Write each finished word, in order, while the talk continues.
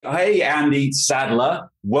Hey, Andy Sadler.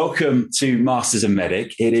 Welcome to Masters of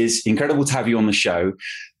Medic. It is incredible to have you on the show.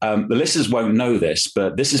 The listeners won't know this,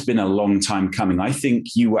 but this has been a long time coming. I think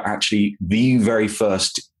you were actually the very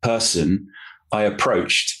first person I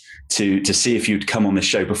approached to see if you'd come on the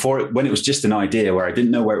show when it was just an idea where I didn't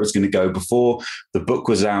know where it was going to go, before the book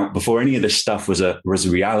was out, before any of this stuff was a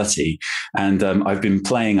reality. And I've been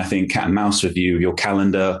playing, I think, cat and mouse with you, your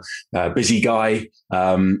calendar, busy guy,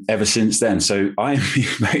 ever since then. So I'm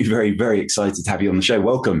very, very, very excited to have you on the show.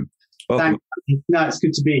 Welcome. Thanks. No, it's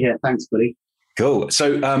good to be here. Thanks, buddy. Cool.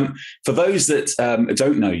 So for those that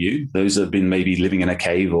don't know you, those that have been maybe living in a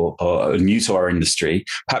cave or new to our industry,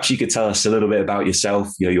 perhaps you could tell us a little bit about yourself,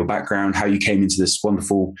 your background, how you came into this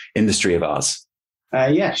wonderful industry of ours.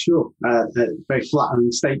 Yeah, sure. Very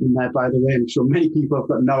flattering statement there, by the way. I'm sure many people have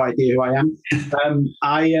got no idea who I am.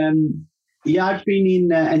 I've been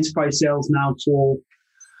in enterprise sales now for,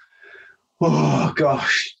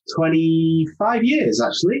 25 years,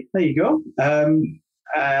 actually. There you go.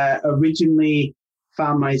 Originally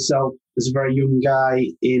found myself as a very young guy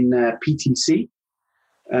in PTC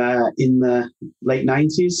in the late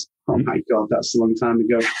 90s. Oh my God, that's a long time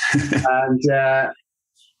ago. And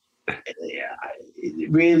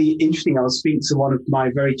really interesting. I was speaking to one of my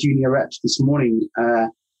very junior reps this morning.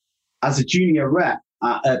 As a junior rep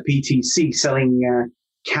at PTC, selling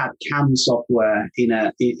CAD/CAM software in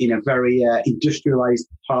a very industrialized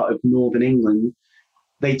part of Northern England,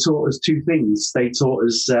 they taught us two things. They taught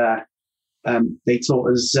us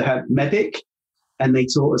Medic, and they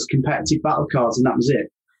taught us competitive battle cards, and that was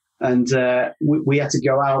it. And we had to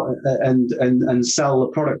go out and sell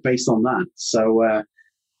the product based on that. So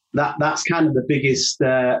that's kind of the biggest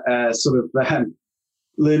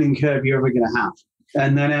learning curve you're ever going to have.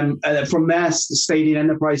 And then from there, stayed in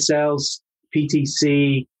enterprise sales,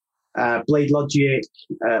 PTC, Blade Logic.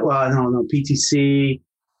 PTC.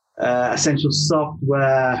 Essential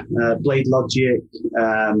Software, Blade Logic,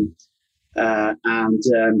 and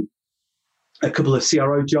a couple of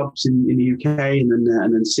CRO jobs in the UK, and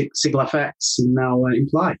then SignalFX, and now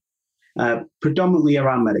Imply, predominantly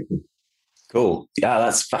around medical. Cool. Yeah,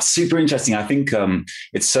 that's super interesting. I think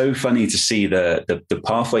it's so funny to see the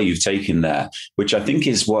pathway you've taken there, which I think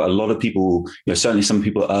is what a lot of people, certainly some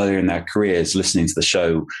people earlier in their careers listening to the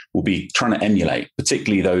show will be trying to emulate,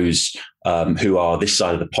 particularly those who are this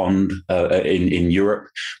side of the pond in Europe,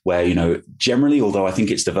 where generally, although I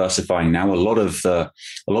think it's diversifying now, a lot of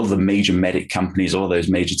the major medic companies, all of those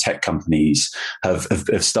major tech companies have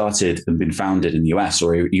started and been founded in the US,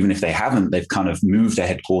 or even if they haven't, they've kind of moved their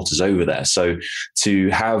headquarters over there. So to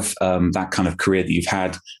have that kind of career that you've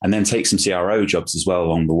had, and then take some CRO jobs as well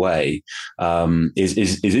along the way,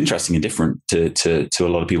 is interesting and different to a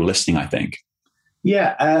lot of people listening, I think.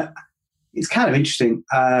 Yeah, it's kind of interesting.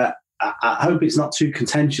 I hope it's not too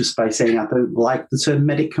contentious by saying I don't like the term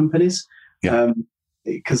medic companies,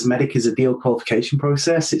 because medic is a deal qualification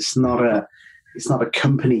process. It's not a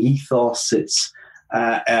company ethos.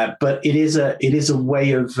 But it is a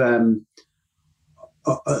way of.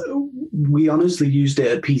 We honestly used it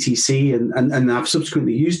at PTC, and I've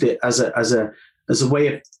subsequently used it as a way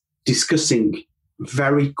of discussing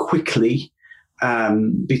very quickly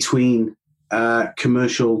between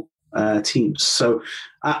commercial teams. So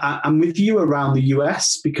I'm with you around the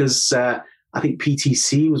US because I think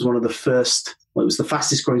PTC was one of the first. Well, it was the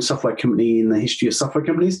fastest growing software company in the history of software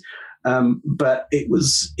companies. But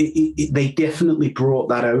they definitely brought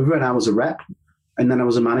that over, and I was a rep, and then I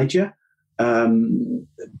was a manager.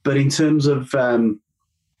 But in terms of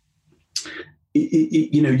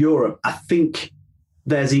Europe, I think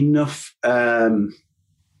there's enough.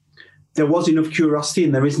 There was enough curiosity,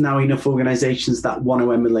 and there is now enough organizations that want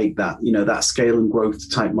to emulate that, that scale and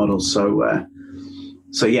growth type model. So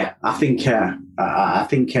yeah, I think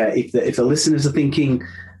if the listeners are thinking,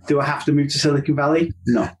 do I have to move to Silicon Valley?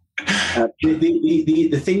 No.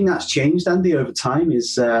 The thing that's changed, Andy, over time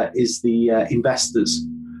is the investors,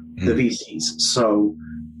 the VCs. So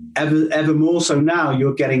ever more so now,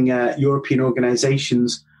 you're getting European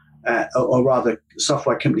organizations, or rather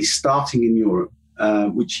software companies starting in Europe.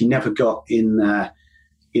 Which you never got in,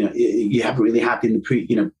 you haven't really had in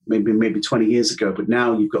the maybe 20 years ago. But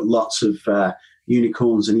now you've got lots of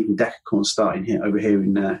unicorns and even decacorns starting over here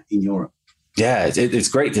in Europe. Yeah, it's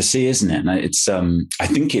great to see, isn't it? And it's I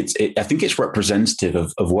think it's representative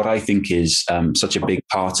of what I think is such a big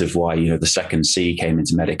part of why the second C came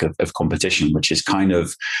into Medic of competition, which is kind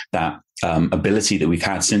of that ability that we've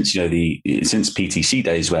had since since PTC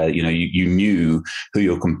days, where you knew who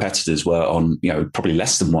your competitors were on probably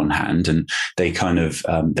less than one hand, and they kind of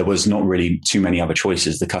there was not really too many other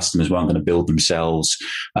choices. The customers weren't going to build themselves,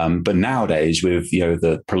 but nowadays with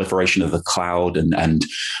the proliferation of the cloud and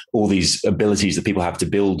all these abilities that people have to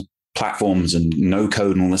build platforms and no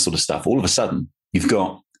code and all this sort of stuff, all of a sudden you've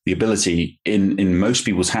got the ability in most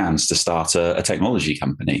people's hands to start a technology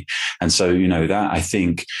company. And so, that I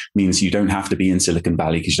think means you don't have to be in Silicon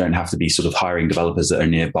Valley, because you don't have to be sort of hiring developers that are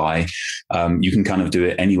nearby. You can kind of do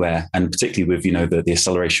it anywhere. And particularly with, the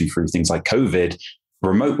acceleration through things like COVID,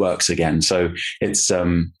 remote works again. So it's,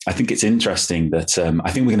 I think it's interesting that I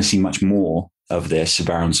think we're going to see much more of this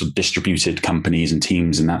around sort of distributed companies and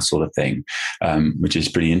teams and that sort of thing, which is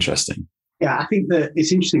pretty interesting. Yeah, I think that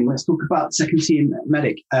it's interesting. Let's talk about second tier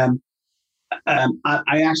medic. I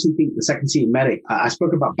actually think the second tier medic, I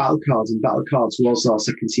spoke about Battle Cards, and Battle Cards was our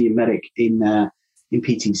second tier medic in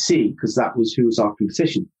PTC, because that was who was our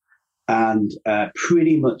competition. And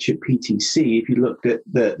pretty much at PTC, if you looked at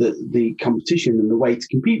the competition and the way to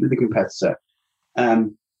compete with the competitor,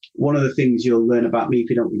 one of the things you'll learn about me, if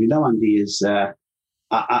you don't really know, Andy, is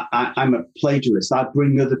I'm a plagiarist. I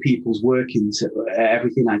bring other people's work into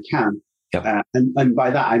everything I can. Yep. And by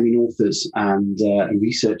that, I mean authors and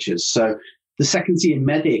researchers. So the second tier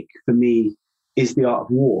medic for me is the art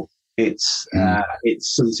of war. It's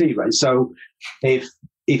something, right? So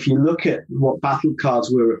if you look at what Battle Cards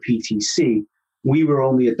were at PTC, we were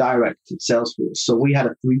only a direct sales force. So we had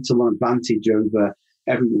a 3-to-1 advantage over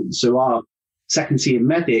everyone. So our second tier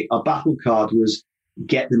medic, our Battle Card was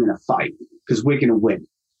get them in a fight, because we're going to win.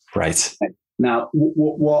 Right. Now,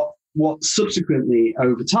 what subsequently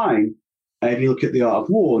over time, if you look at the art of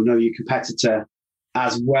war, know your competitor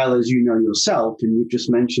as well as you know yourself, and you've just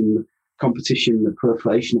mentioned competition, the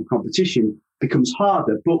proliferation of competition becomes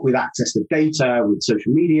harder, but with access to data, with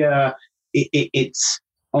social media, it's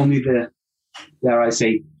only the, dare I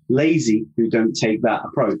say, lazy who don't take that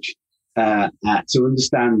approach to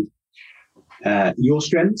understand your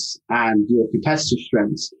strengths and your competitive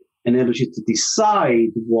strengths, enables you to decide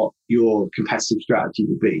what your competitive strategy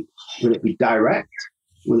will be. Will it be direct?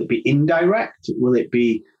 Will it be indirect? Will it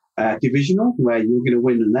be divisional, where you're going to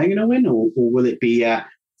win and they're going to win, or will it be a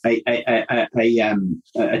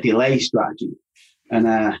delay strategy?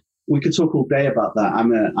 And we could talk all day about that.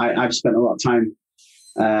 I've spent a lot of time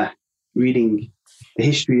reading the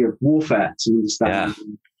history of warfare to understand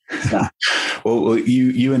that. Well,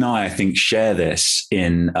 you and I think, share this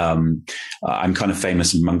in, I'm kind of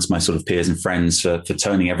famous amongst my sort of peers and friends for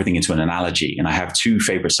turning everything into an analogy. And I have two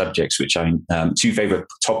favorite subjects, two favorite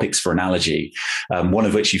topics for analogy. One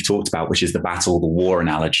of which you've talked about, which is the war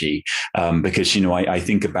analogy. Because, I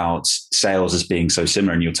think about sales as being so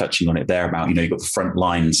similar, and you're touching on it there about, you've got the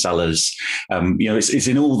frontline sellers. It's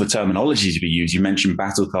in all the terminologies we use. You mentioned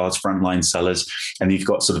Battle Cards, frontline sellers, and you've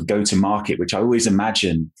got sort of go-to-market, which I always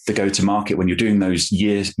imagine the go-to-market when you're doing those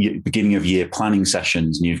beginning of year planning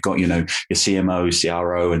sessions, and you've got, your CMO,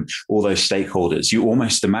 CRO, and all those stakeholders. You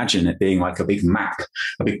almost imagine it being like a big map,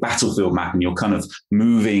 a big battlefield map, and you're kind of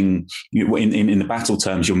moving, in the battle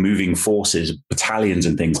terms, you're moving forces, battalions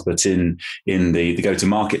and things, but in the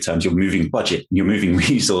go-to-market terms, you're moving budget, you're moving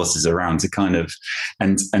resources around to kind of,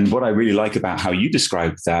 and what I really like about how you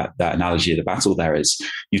described that analogy of the battle there is,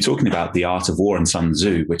 you're talking about the art of war in Sun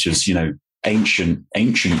Tzu, which is,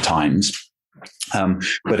 ancient times.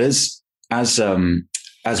 But as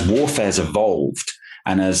warfare's evolved,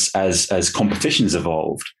 and as competition's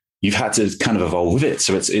evolved, you've had to kind of evolve with it.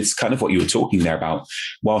 So it's kind of what you were talking there about.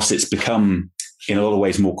 Whilst it's become in a lot of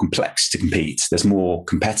ways more complex to compete, there's more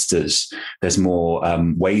competitors, there's more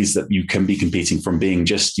ways that you can be competing, from being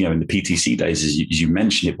just, in the PTC days, as you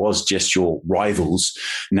mentioned, it was just your rivals.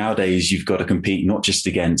 Nowadays, you've got to compete not just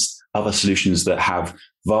against other solutions that have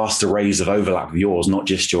vast arrays of overlap with yours, not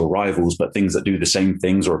just your rivals, but things that do the same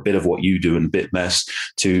things or a bit of what you do and a bit less,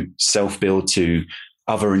 to self-build, to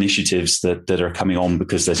other initiatives that are coming on,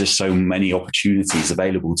 because there's just so many opportunities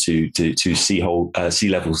available to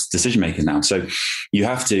C-levels decision making now. So you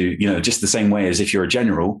have to, just the same way as if you're a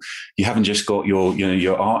general, you haven't just got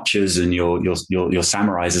your archers and your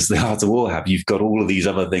samurais as the art of war have. You've got all of these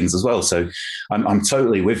other things as well. So I'm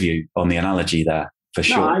totally with you on the analogy there. For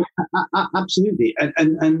sure. No, absolutely.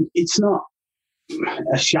 And it's not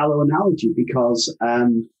a shallow analogy, because,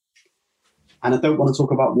 and I don't want to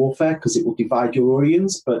talk about warfare because it will divide your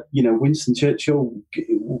audience, but, Winston Churchill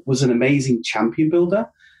was an amazing champion builder,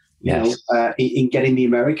 yes. In getting the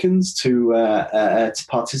Americans to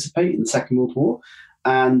participate in the Second World War.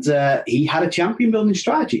 And he had a champion building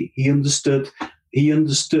strategy. He understood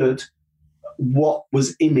what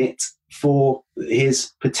was in it for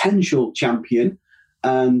his potential champion.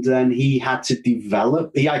 And then he had to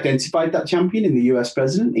he identified that champion in the US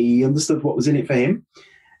president. He understood what was in it for him.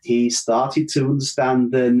 He started to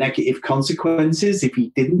understand the negative consequences if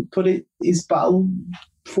he didn't put his battle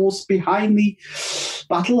force behind the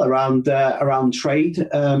battle around trade,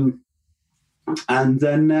 and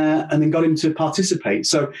then got him to participate.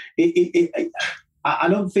 So I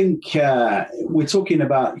don't think we're talking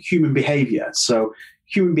about human behavior. So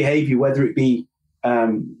human behavior, whether it be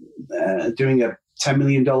doing a $10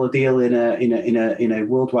 million deal in a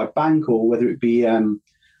worldwide bank, or whether it be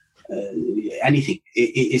anything,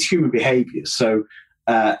 it's human behavior. So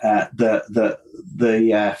the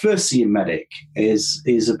first C in MEDDIC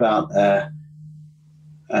is about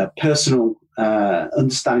personal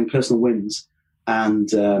understanding personal wins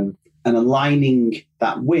and aligning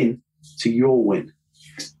that win to your win.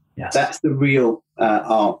 Yes. That's the real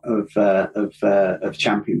art of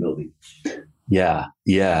champion building. Yeah,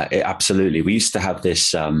 absolutely. We used to have this.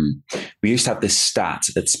 Stat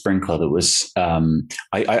at Sprinklr that was.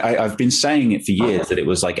 I've been saying it for years that it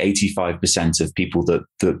was like 85% of people that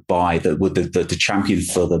buy the champion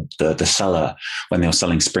for the seller when they were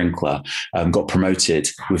selling Sprinklr got promoted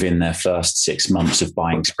within their first 6 months of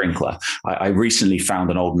buying Sprinklr. I recently found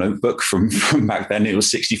an old notebook from back then. It was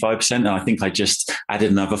 65%, and I think I just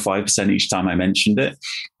added another 5% each time I mentioned it.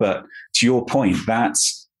 But to your point, that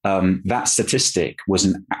statistic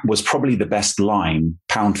was probably the best line,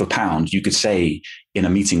 pound for pound, you could say in a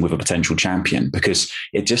meeting with a potential champion, because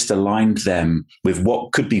it just aligned them with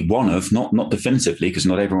what could be one of, not definitively, because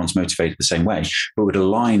not everyone's motivated the same way, but would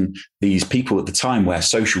align these people at the time where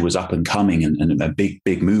social was up and coming and a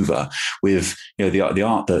big mover with, the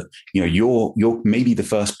art that, you're maybe the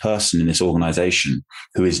first person in this organization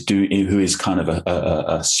who is kind of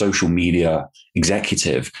a social media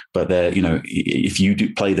executive, but if you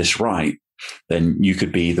do play this right, then you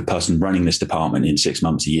could be the person running this department in 6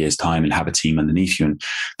 months, a year's time, and have a team underneath you. And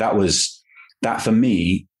that for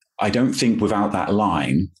me, I don't think without that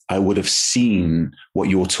line, I would have seen what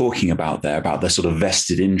you're talking about there, about the sort of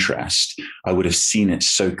vested interest. I would have seen it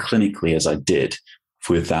so clinically as I did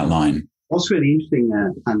with that line. What's really interesting,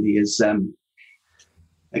 Andy, is,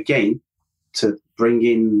 again, to bring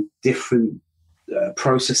in different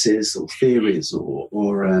processes or theories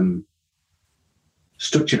or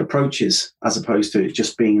structured approaches, as opposed to it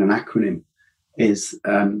just being an acronym, is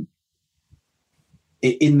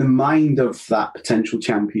in the mind of that potential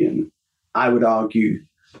champion, I would argue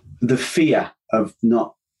the fear of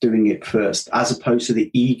not doing it first, as opposed to the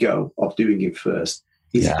ego of doing it first,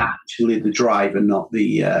 is actually the driver, not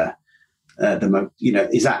the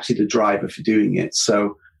is actually the driver for doing it.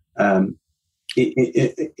 So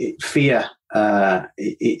fear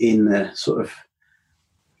in the sort of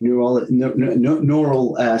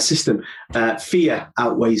neural system, fear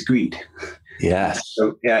outweighs greed. Yes.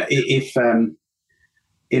 So if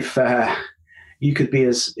you could be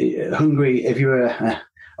as hungry, if you're a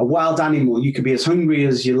wild animal, you could be as hungry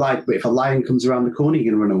as you like, but if a lion comes around the corner,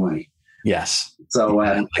 you're going to run away. Yes. So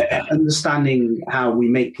understanding how we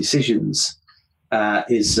make decisions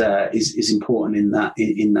is important in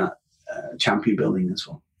that champion building as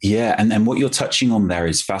well. Yeah, and what you're touching on there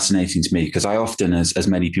is fascinating to me, because I often, as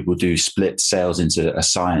many people do, split sales into a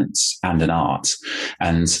science and an art.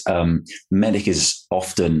 And MEDDIC is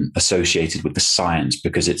often associated with the science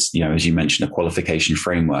because it's, as you mentioned, a qualification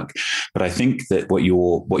framework. But I think that what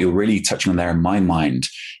you're really touching on there in my mind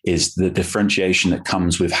is the differentiation that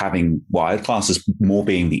comes with having what I class as more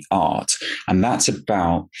being the art. And that's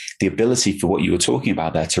about the ability for what you were talking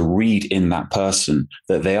about there to read in that person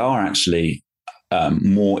that they are actually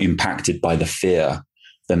more impacted by the fear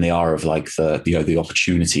than they are of like the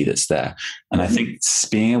opportunity that's there. And I think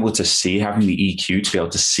being able to see, having the EQ to be able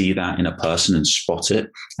to see that in a person and spot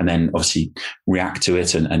it, and then obviously react to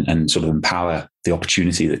it and sort of empower the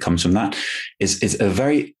opportunity that comes from that is a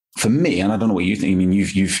very, for me, and I don't know what you think. I mean,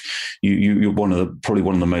 you're probably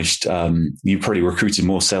one of the most. You probably recruited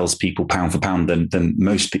more salespeople pound for pound than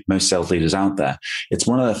most sales leaders out there. It's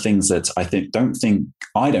one of the things that I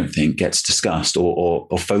don't think gets discussed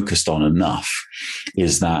or focused on enough.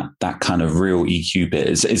 Is that kind of real EQ bit?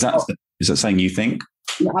 Is that something you think?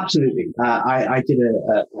 Yeah, absolutely. I did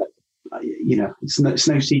it's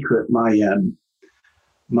no secret.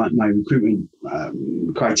 My recruitment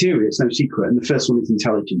criteria, it's no secret. And the first one is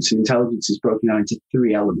intelligence. And intelligence is broken down into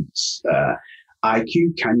 3 elements.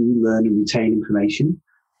 IQ, can you learn and retain information?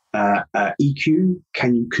 EQ,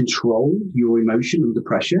 can you control your emotion under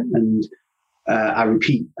pressure? And I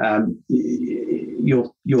repeat,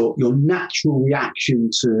 your natural reaction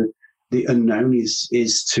to the unknown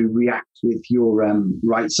is to react with your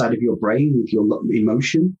right side of your brain, with your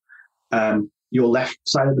emotion. Your left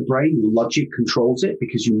side of the brain, your logic controls it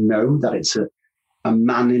because you know that it's a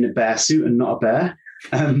man in a bear suit and not a bear.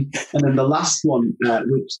 And then the last one,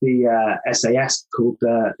 which the SAS called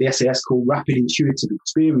rapid intuitive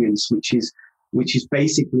experience, which is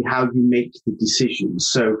basically how you make the decisions.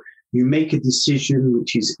 So you make a decision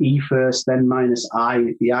which is E first, then minus I.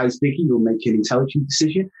 If the I is bigger, you'll make an intelligent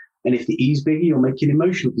decision. And if the E is bigger, you'll make an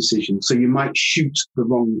emotional decision. So you might shoot the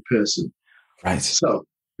wrong person. Right. So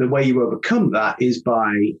the way you overcome that is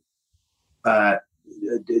by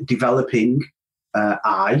developing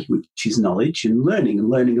I, which is knowledge, and learning and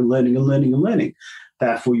learning and learning and learning and learning.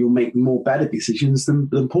 Therefore, you'll make more better decisions than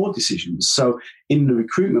poor decisions. So in the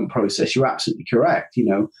recruitment process, you're absolutely correct. You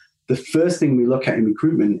know, the first thing we look at in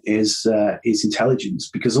recruitment is intelligence,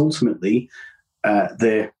 because ultimately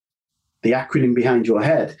the acronym behind your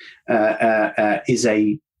head is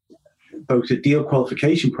both a deal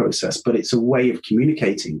qualification process, but it's a way of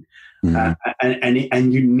communicating.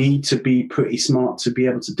 And you need to be pretty smart to be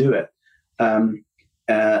able to do it.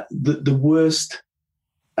 The worst,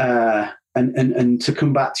 and to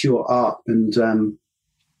come back to your art and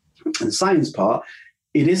science part,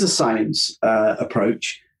 it is a science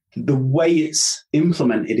approach. The way it's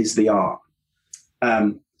implemented is the art.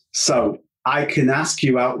 So I can ask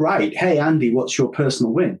you outright, hey, Andy, what's your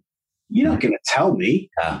personal win? You're not going to tell me.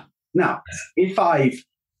 Yeah. Now, if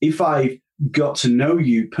I've got to know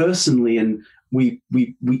you personally and we've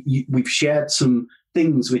shared some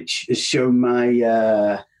things which has shown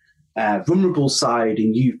my vulnerable side,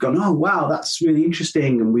 and you've gone, oh wow, that's really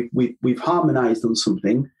interesting, and we've harmonized on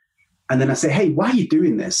something, and then I say, hey, why are you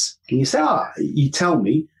doing this? And you say, you tell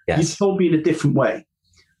me. Yes. You told me in a different way.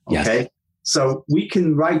 Okay, yes. So we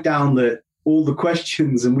can write down all the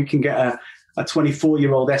questions, and we can get a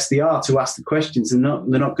 24-year-old SDR to ask the questions, and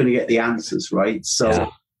they're not going to get the answers, right? So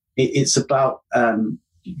it's about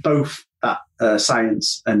both that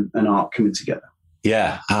science and art coming together.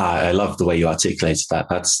 Yeah, I love the way you articulated that.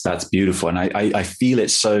 That's beautiful, and I feel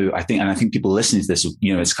it. So I think people listening to this,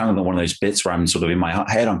 you know, it's kind of one of those bits where I'm sort of in my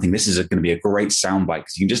head, I'm thinking this is going to be a great soundbite,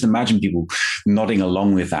 because you can just imagine people nodding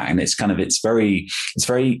along with that, and it's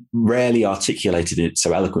very rarely articulated it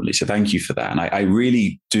so eloquently. So thank you for that, and I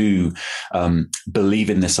really do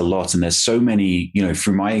believe in this a lot. And there's so many, you know,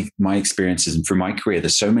 through my experiences and through my career,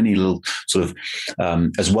 there's so many little sort of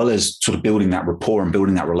as well as sort of building that rapport and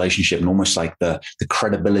building that relationship, and almost like the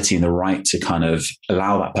credibility and the right to kind of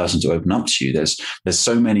allow that person to open up to you. There's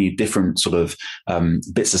so many different sort of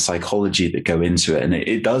bits of psychology that go into it. And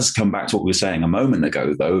it does come back to what we were saying a moment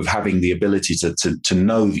ago, though, of having the ability to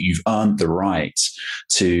know that you've earned the right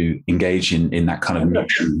to engage in that kind of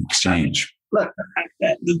mutual exchange. Look,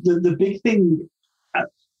 the big thing,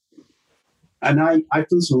 and I've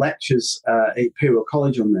done some lectures at Imperial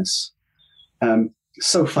College on this.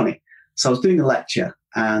 So funny. So I was doing a lecture,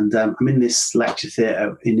 and I'm in this lecture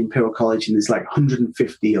theatre in Imperial College, and there's like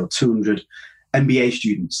 150 or 200 MBA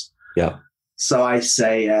students. Yeah. So I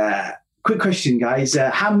say, quick question, guys.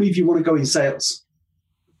 How many of you want to go in sales?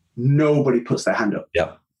 Nobody puts their hand up.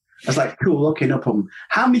 Yeah. I was like, cool, okay, no problem.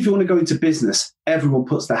 How many of you want to go into business? Everyone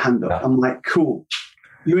puts their hand up. Yeah. I'm like, cool.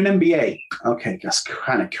 You're an MBA. Okay, that's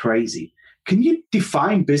kind of crazy. Can you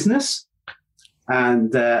define business?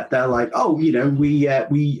 And they're like, oh, you know, we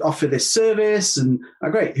offer this service, and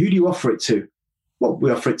great. Who do you offer it to? Well,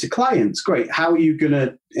 we offer it to clients. Great. How are you going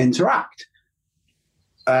to interact?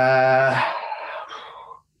 Let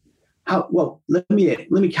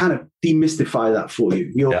me kind of demystify that for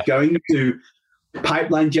you. You're going to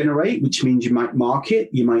pipeline generate, which means you might market,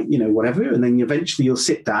 you might, you know, whatever, and then eventually you'll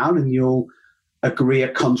sit down and you'll agree a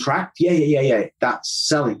contract. Yeah. That's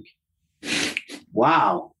selling.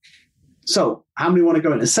 Wow. So how many want to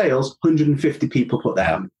go into sales? 150 people put their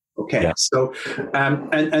hand. Okay. Yeah. So,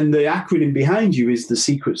 and the acronym behind you is the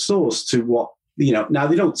secret sauce to what, you know, now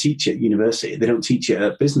they don't teach it at university. They don't teach it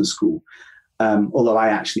at business school. Although I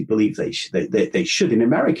actually believe they should. In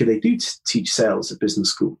America, they do teach sales at business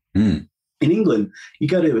school. In England, you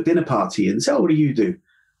go to a dinner party and say, oh, what do you do?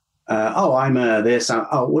 I'm this.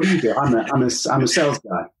 Oh, what do you do? I'm a sales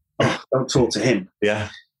guy. Oh, don't talk to him. Yeah.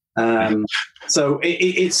 So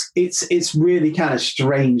it's really kind of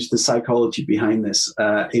strange, the psychology behind this.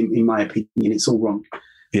 In my opinion, it's all wrong.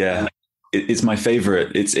 Yeah. it's my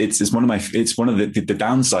favorite. It's one of my, it's one of the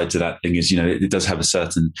downside to that thing is, it does have a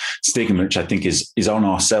certain stigma, which I think is on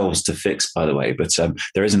ourselves to fix, by the way. But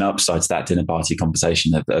there is an upside to that dinner party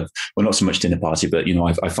conversation of well, not so much dinner party, but,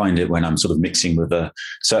 I find it when I'm sort of mixing with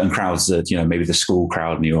certain crowds that, maybe the school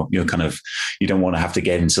crowd, and you're kind of, you don't want to have to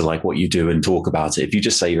get into like what you do and talk about it. If you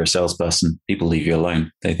just say you're a salesperson, people leave you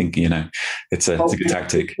alone. They think, it's a good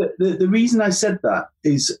tactic. The reason I said that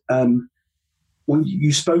is, when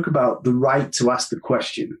you spoke about the right to ask the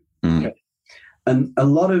question, okay? And a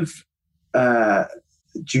lot of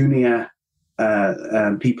junior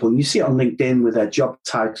people, and you see it on LinkedIn with their job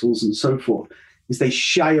titles and so forth, is they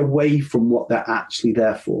shy away from what they're actually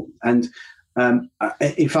there for. And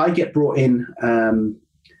if I get brought in,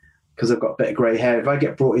 because I've got a bit of grey hair, if I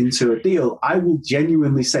get brought into a deal, I will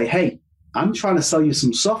genuinely say, hey, I'm trying to sell you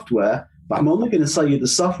some software, but I'm only going to sell you the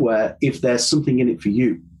software if there's something in it for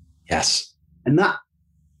you. Yes. And that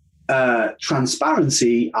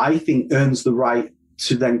transparency, I think, earns the right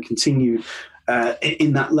to then continue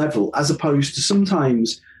in that level, as opposed to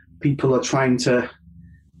sometimes people are trying to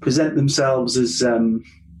present themselves as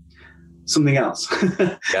something else.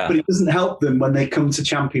 Yeah. But it doesn't help them when they come to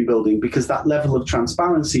champion building, because that level of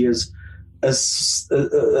transparency is going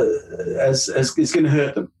to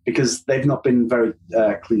hurt them, because they've not been very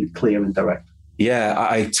clear and direct. Yeah,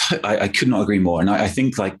 I could not agree more. And I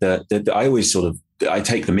think like I always sort of, I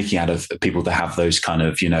take the mickey out of people that have those kind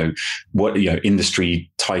of,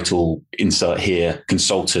 industry title, insert here,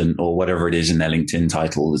 consultant, or whatever it is in their LinkedIn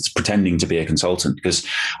title. It's pretending to be a consultant, because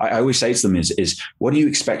I always say to them is what are you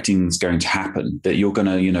expecting is going to happen? That you're going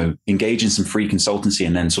to, engage in some free consultancy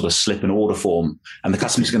and then sort of slip an order form, and the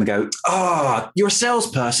customer's going to go, you're a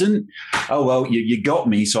salesperson. Oh, well, you got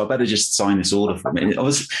me, so I better just sign this order form. And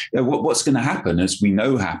what's going to happen, as we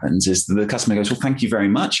know happens, is the customer goes, well, thank you very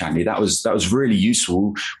much, Andy. That was really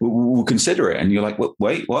useful. We'll consider it. And you're like,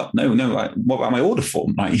 wait, what? No. What about my order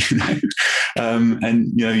form?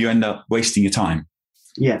 And you end up wasting your time.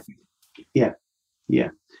 Yeah.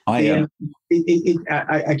 Again,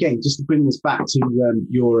 just to bring this back to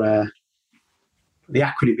your the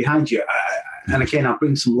acronym behind you, and again, I'll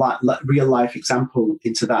bring some real life example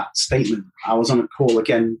into that statement. I was on a call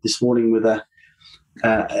again this morning with a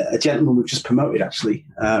gentleman we've just promoted, actually,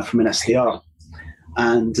 from an SDR,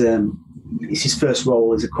 and it's his first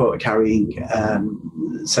role as a quota-carrying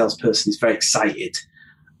salesperson. He's very excited.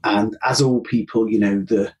 And as all people,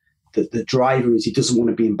 the driver is he doesn't want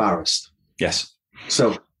to be embarrassed. Yes.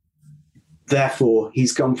 So therefore,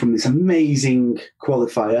 he's gone from this amazing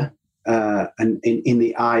qualifier, and in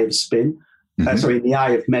the eye of Spin, in the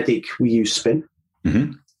eye of Medic, we use Spin.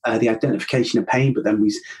 Mm-hmm. The identification of pain, but then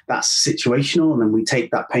that's situational, and then we take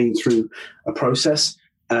that pain through a process.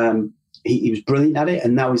 He was brilliant at it,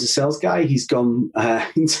 and now he's a sales guy. He's gone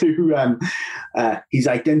into he's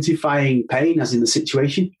identifying pain as in the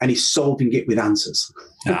situation, and he's solving it with answers.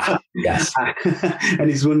 Yes, and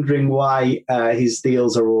he's wondering why his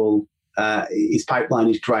deals are all his pipeline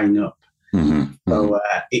is drying up. Mm-hmm. So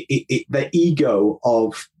the ego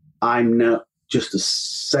of I'm not just a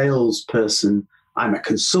salesperson, I'm a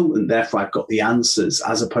consultant, therefore I've got the answers,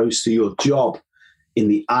 as opposed to your job in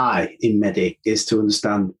the I in Medic is to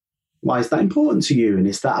understand, why is that important to you? And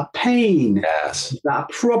is that a pain? Yes. Is that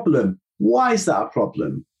a problem? Why is that a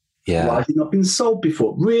problem? Yeah. Why has it not been solved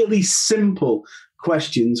before? Really simple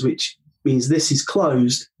questions, which means this is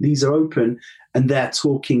closed, these are open, and they're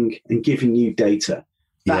talking and giving you data.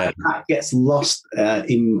 That gets lost,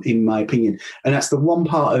 in my opinion. And that's the one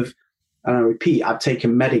part of, and I repeat, I've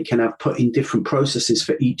taken Medic and I've put in different processes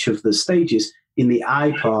for each of the stages. In the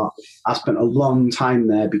I part, I spent a long time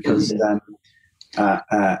there because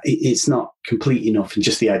it's not complete enough in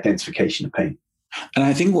just the identification of pain. And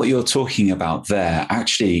I think what you're talking about there,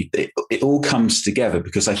 actually, it all comes together,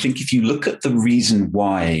 because I think if you look at the reason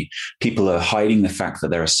why people are hiding the fact that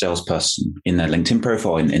they're a salesperson in their LinkedIn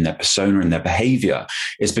profile, in their persona, in their behavior,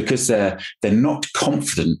 is because they're not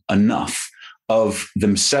confident enough of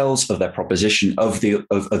themselves, of their proposition, of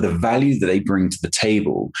the value that they bring to the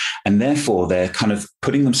table. And therefore, they're kind of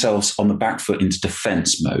putting themselves on the back foot into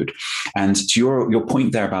defense mode. And to your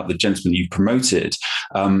point there about the gentleman you promoted,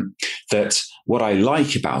 that what I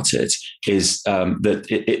like about it is that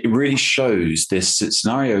it really shows this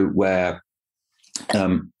scenario where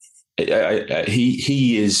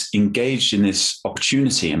he is engaged in this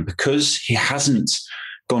opportunity. And because he hasn't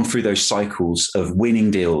gone through those cycles of winning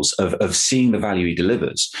deals, of seeing the value he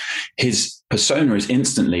delivers, his persona is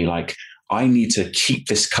instantly like, I need to keep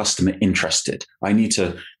this customer interested.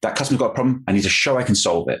 That customer's got a problem, I need to show I can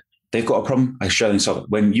solve it. They've got a problem, I show them solve it.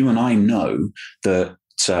 When you and I know that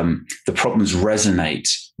the problems resonate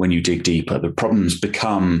when you dig deeper. The problems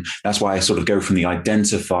become, that's why I sort of go from the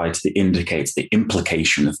identify to the indicate, to the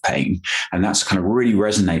implication of pain. And that's kind of really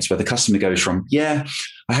resonates where the customer goes from, yeah,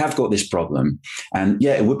 I have got this problem. And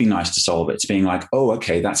yeah, it would be nice to solve it, to being like, oh,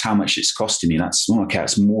 okay, that's how much it's costing me. That's okay.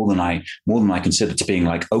 It's more than I consider, to being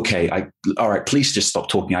like, okay, all right, please just stop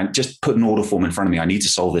talking. I just put an order form in front of me. I need to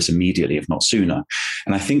solve this immediately, if not sooner.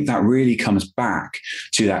 And I think that really comes back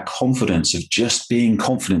to that confidence of just being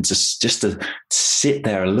confident, just to sit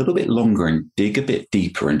there a little bit longer and dig a bit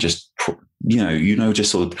deeper and just,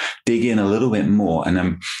 just sort of dig in a little bit more.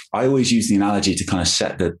 And I always use the analogy to kind of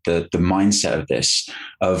set the mindset of this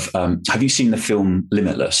of, have you seen the film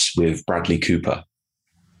Limitless with Bradley Cooper?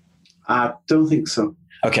 I don't think so.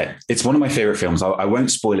 Okay, it's one of my favorite films. I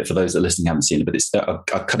won't spoil it for those that are listening haven't seen it, but I'll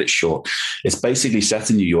cut it short. It's basically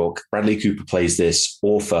set in New York. Bradley Cooper plays this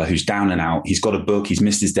author who's down and out. He's got a book. He's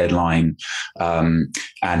missed his deadline, and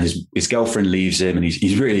his girlfriend leaves him, and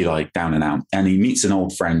he's really like down and out. And he meets an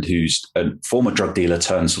old friend who's a former drug dealer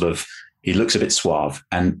turned sort of. He looks a bit suave.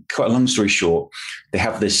 And quite a long story short, they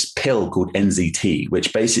have this pill called NZT,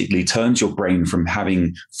 which basically turns your brain from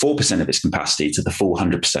having 4% of its capacity to the full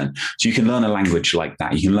 100%. So you can learn a language like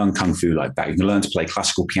that. You can learn Kung Fu like that. You can learn to play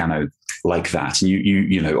classical piano like that. And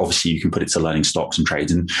you know, obviously you can put it to learning stocks and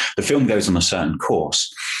trades. And the film goes on a certain course.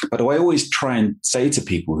 But what I always try and say to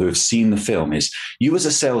people who have seen the film is, you as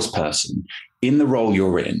a salesperson, in the role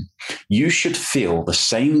you're in, you should feel the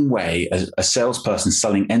same way as a salesperson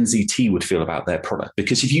selling NZT would feel about their product.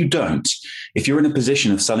 Because if you don't, if you're in a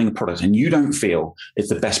position of selling a product and you don't feel it's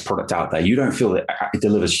the best product out there, you don't feel that it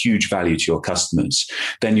delivers huge value to your customers,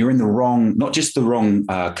 then you're in the wrong, not just the wrong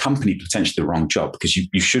company, potentially the wrong job, because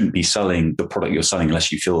you shouldn't be selling the product you're selling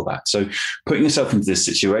unless you feel that. So putting yourself into this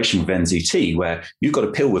situation with NZT, where you've got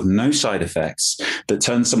a pill with no side effects that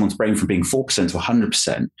turns someone's brain from being 4% to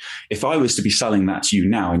 100%. If I was to be selling that to you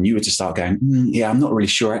now and you were to start going, yeah, I'm not really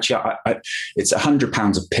sure. Actually, it's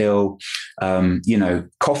 £100 a pill.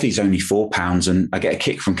 Coffee's only £4 and I get a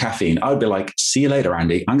kick from caffeine. I'd be like, see you later,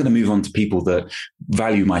 Andy. I'm going to move on to people that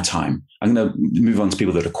value my time. I'm going to move on to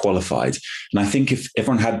people that are qualified. And I think if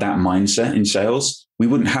everyone had that mindset in sales, we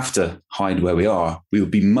wouldn't have to hide where we are. We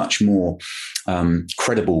would be much more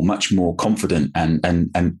credible, much more confident, and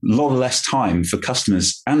a lot less time for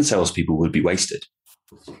customers and salespeople would be wasted.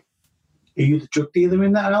 Are you the drug dealer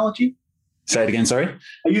in that analogy? Say it again, sorry?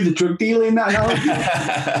 Are you the drug dealer in that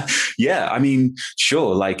analogy? Yeah, I mean,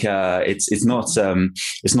 sure. Like it's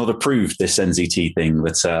not approved, this NZT thing,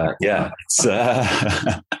 but yeah, it's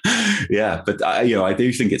yeah. But I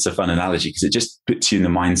do think it's a fun analogy because it just puts you in the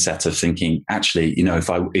mindset of thinking, actually,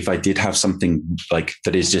 if I did have something like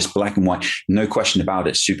that is just black and white, no question about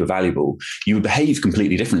it, super valuable, you would behave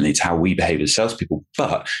completely differently to how we behave as salespeople.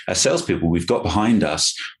 But as salespeople, we've got behind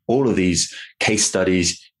us all of these case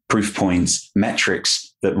studies, proof points,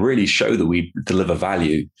 metrics that really show that we deliver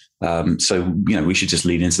value. So, we should just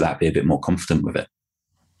lean into that, be a bit more confident with it.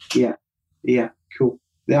 Yeah, cool.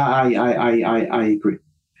 Yeah, I agree.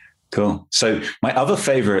 Cool. So my other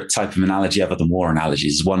favorite type of analogy, other than war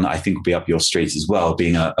analogies, is one that I think will be up your street as well,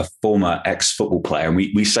 being a former ex-football player. And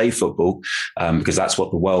we say football because that's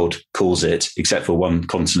what the world calls it, except for one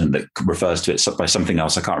continent that refers to it by something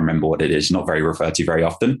else. I can't remember what it is, not very referred to very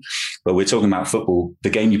often. But we're talking about football, the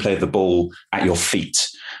game you play with the ball at your feet,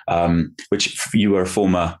 which you were a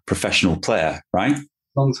former professional player, right?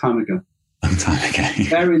 Long time ago. Long time ago.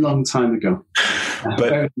 Very long time ago.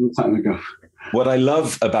 Very long time ago. What I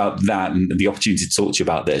love about that and the opportunity to talk to you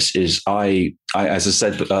about this is I as I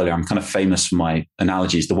said earlier, I'm kind of famous for my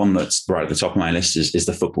analogies. The one that's right at the top of my list is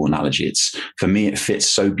the football analogy. It's, for me, it fits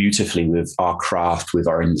so beautifully with our craft, with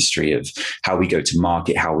our industry, of how we go to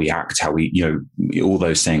market, how we act, how we, all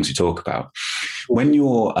those things we talk about. When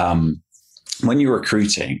you're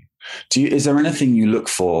recruiting, is there anything you look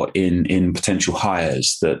for in potential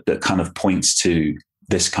hires that kind of points to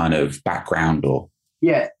this kind of background or?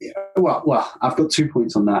 Yeah, well, I've got 2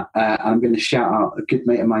 points on that. I'm going to shout out a good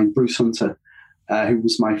mate of mine, Bruce Hunter, who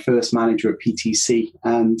was my first manager at PTC.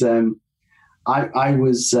 And he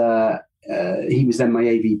was then my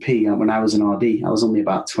AVP when I was an RD. I was only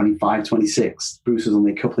about 25, 26. Bruce was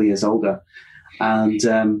only a couple of years older. And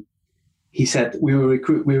he said, we were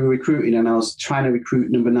recruiting, and I was trying to recruit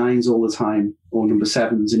number 9s all the time, or number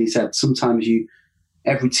 7s. And he said, sometimes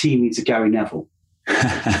every team needs a Gary Neville.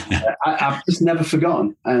 I've just never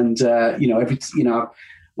forgotten. And,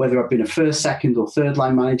 whether I've been a first, second or third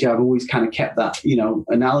line manager, I've always kind of kept that,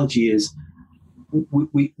 analogy is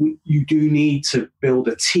you do need to build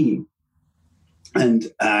a team. And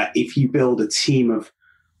if you build a team of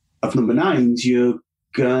number 9s, you're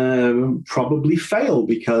probably fail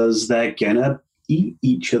because they're gonna eat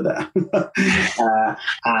each other.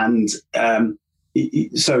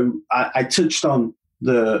 So I touched on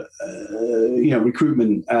the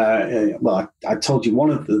recruitment. I told you one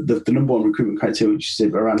of the number one recruitment criteria, which is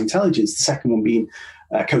around intelligence. The second one being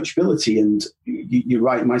coachability. And you're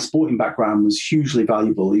right, my sporting background was hugely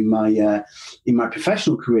valuable in my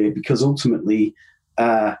professional career, because ultimately,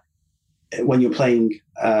 when you're playing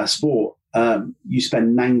sport, you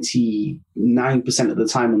spend 99% of the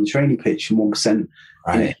time on the training pitch and 1%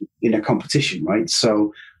 in a competition, right?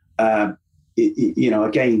 So,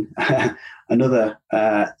 again, another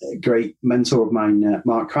great mentor of mine,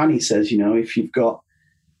 Mark Cranny, says, if you've got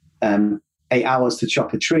 8 hours to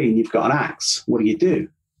chop a tree and you've got an axe, what do?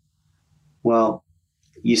 Well,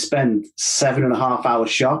 you spend 7.5 hours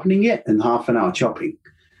sharpening it and half an hour chopping.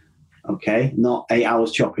 Okay, not 8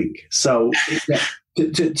 hours chopping. So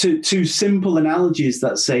to simple analogies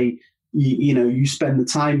that say, you spend the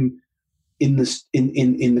time in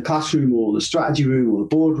the classroom or the strategy room or the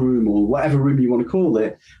boardroom or whatever room you want to call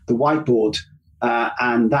it, the whiteboard,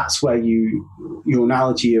 and that's where your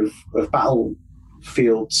analogy of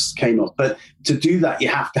battlefields came up. But to do that, you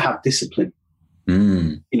have to have discipline.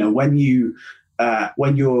 If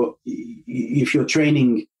you're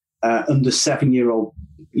training under 7-year-old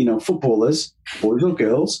footballers, boys or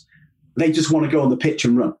girls, they just want to go on the pitch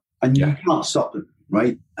and run, and you can't stop them,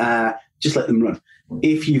 right? Just let them run.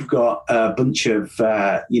 If you've got a bunch of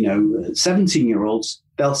 17-year-olds,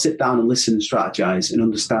 they'll sit down and listen and strategize and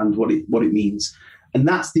understand what it means. And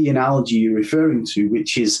that's the analogy you're referring to,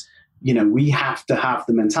 which is, we have to have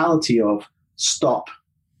the mentality of stop,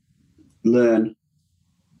 learn,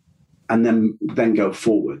 and then go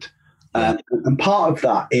forward. And part of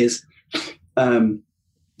that is to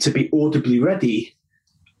be audibly ready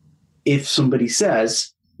if somebody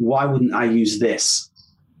says, why wouldn't I use this?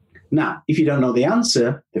 Now, if you don't know the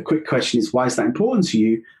answer, the quick question is, why is that important to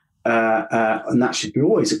you? And that should be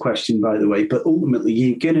always a question, by the way. But ultimately,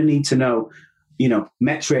 you're going to need to know,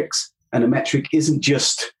 metrics. And a metric isn't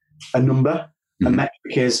just a number. Mm-hmm. A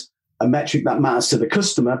metric is a metric that matters to the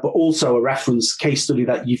customer, but also a reference case study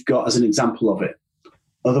that you've got as an example of it.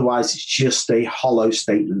 Otherwise, it's just a hollow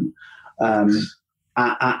statement. And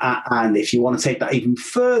if you want to take that even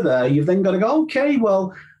further, you've then got to go, okay,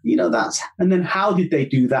 well, and then how did they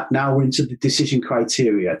do that? Now we're into the decision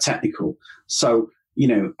criteria, technical. So,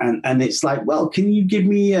 and it's like, well, can you give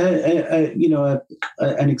me an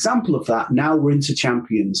example of that? Now we're into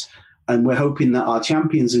champions, and we're hoping that our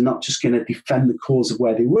champions are not just going to defend the cause of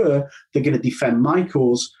where they were, they're going to defend my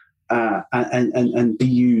cause and be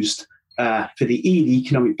used for the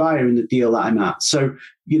economic buyer in the deal that I'm at. So,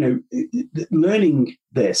 learning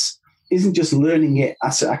this isn't just learning it,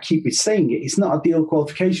 as I keep saying it, it's not a deal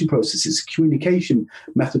qualification process, it's a communication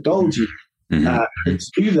methodology. Mm-hmm.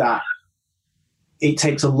 To do that, it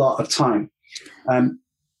takes a lot of time.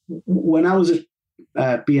 When I was at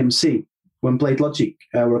BMC, when Blade Logic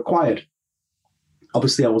were acquired,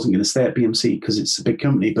 obviously I wasn't going to stay at BMC because it's a big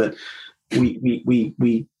company, but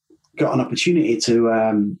we got an opportunity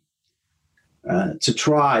to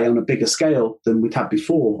try on a bigger scale than we'd had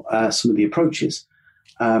before some of the approaches.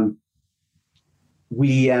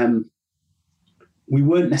 We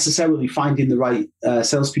weren't necessarily finding the right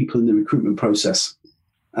salespeople in the recruitment process.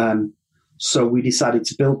 So we decided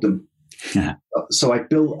to build them. Yeah. So I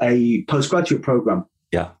built a postgraduate program.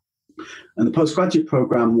 Yeah. And the postgraduate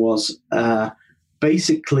program was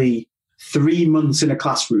basically 3 months in a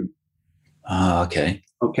classroom. Okay.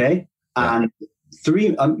 Okay. Yeah. And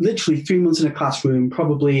literally 3 months in a classroom,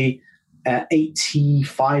 probably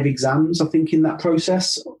 85 exams, I think, in that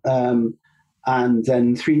process. And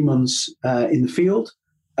then 3 months in the field,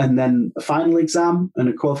 and then a final exam and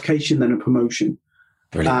a qualification, then a promotion.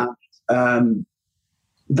 Brilliant.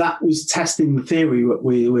 That was testing the theory that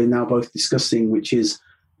we're now both discussing, which is,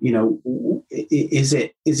 is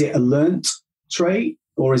it a learnt trait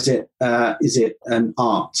or is it an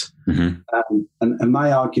art? Mm-hmm. And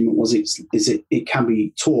my argument was it can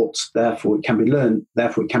be taught, therefore it can be learned,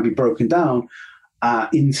 therefore it can be broken down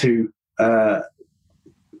into.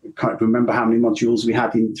 Can't remember how many modules we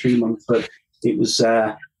had in 3 months, but it was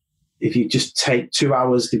if you just take 2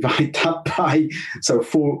 hours, divide that by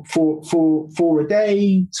four a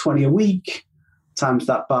day, 20 a week, times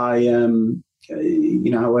that by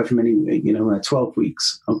however many 12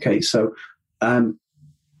 weeks. Okay, so and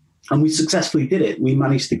we successfully did it. We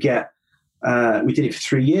managed to get we did it for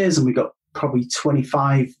 3 years, and we got probably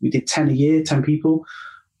 25. We did 10 a year, 10 people,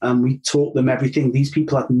 and we taught them everything. These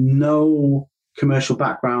people had no commercial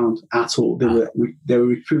background at all. They were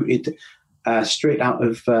recruited straight out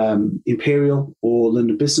of Imperial or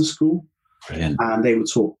London Business School. Brilliant. And they would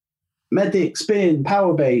talk Medic, Spin,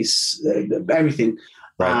 Powerbase, everything.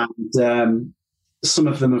 Right. And some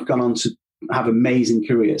of them have gone on to have amazing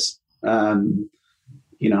careers. I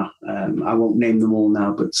won't name them all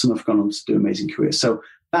now, but some have gone on to do amazing careers. So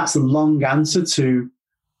that's a long answer to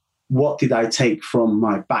what did I take from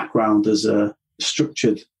my background as a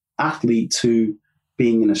structured athlete to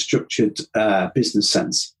being in a structured business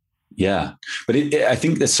sense. Yeah. But I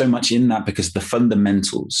think there's so much in that because the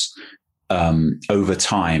fundamentals over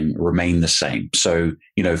time remain the same. So,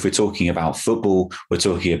 if we're talking about football, we're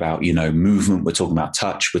talking about, movement, we're talking about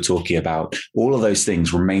touch, we're talking about all of those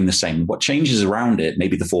things remain the same. What changes around it,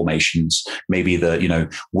 maybe the formations, maybe the,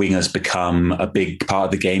 wingers become a big part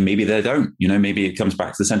of the game. Maybe they don't, maybe it comes back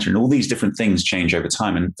to the center, and all these different things change over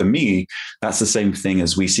time. And for me, that's the same thing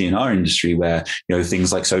as we see in our industry where,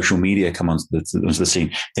 things like social media come onto the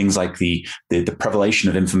scene. Things like the prevalation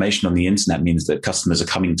of information on the internet means that customers are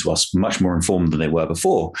coming to us much more informed than they were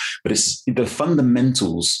before. But it's the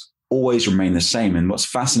fundamentals always remain the same. And what's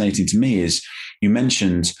fascinating to me is you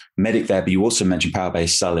mentioned Medic there, but you also mentioned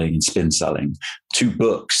power-based selling and spin selling, two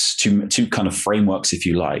books, two kind of frameworks, if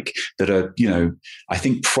you like, that are, I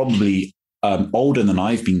think probably older than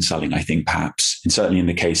I've been selling, I think perhaps, and certainly in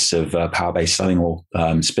the case of power-based selling or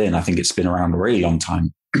spin, I think it's been around a really long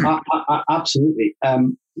time. Absolutely.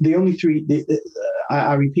 The only three,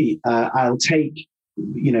 I repeat, I'll take,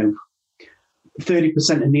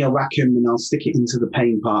 30% of Neil Rackham and I'll stick it into the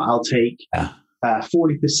pain part. I'll take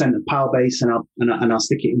 40% of Powerbase and I'll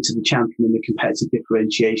stick it into the champion and the competitive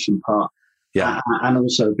differentiation part. Yeah, and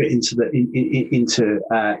also a bit into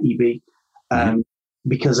EB.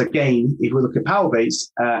 Because again, if we look at Powerbase,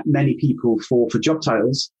 many people fall for job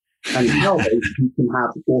titles, and in Powerbase you can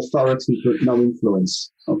have authority but no influence.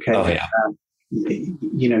 Okay. Oh, yeah.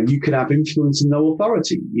 You can have influence and no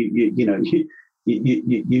authority.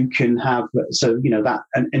 You can have, so that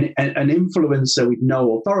an influencer with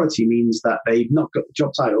no authority means that they've not got the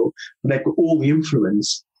job title, but they've got all the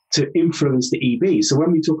influence to influence the EB. So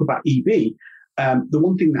when we talk about EB, the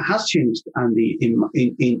one thing that has changed, Andy,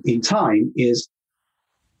 in time is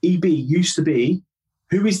EB used to be,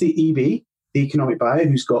 who is the EB, the economic buyer,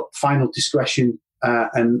 who's got final discretion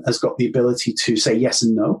and has got the ability to say yes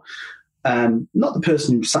and no. Not the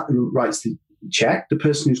person who writes the check, the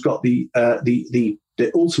person who's got the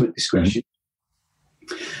ultimate discretion.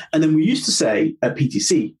 Mm-hmm. And then we used to say at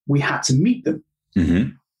PTC, we had to meet them. Mm-hmm.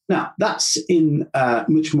 Now, that's in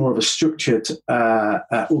much more of a structured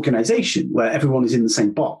organization where everyone is in the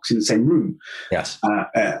same box, in the same room. Yes.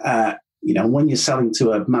 When you're selling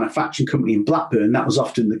to a manufacturing company in Blackburn, that was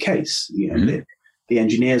often the case. Mm-hmm. The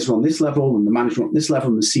engineers were on this level and the management on this level,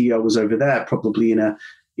 and the CEO was over there, probably in a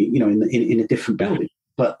different building,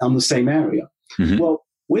 but on the same area. Mm-hmm. Well,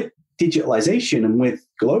 with digitalization and with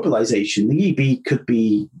globalization, the EB could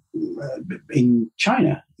be in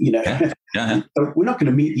China, Yeah. So we're not going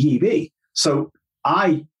to meet the EB. So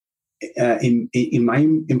I, in my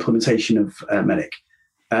implementation of Medic,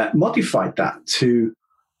 modified that to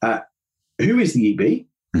who is the EB,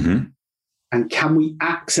 mm-hmm. and can we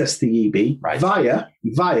access the EB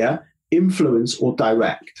via influence or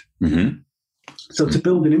direct? Mm-hmm. So to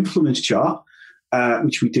build an influence chart,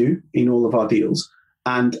 which we do in all of our deals,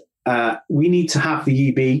 and we need to have the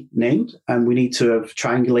EB named, and we need to have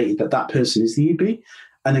triangulated that person is the EB,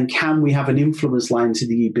 and then can we have an influence line to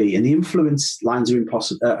the EB? And the influence lines are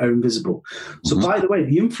invisible. So mm-hmm. by the way,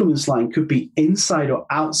 the influence line could be inside or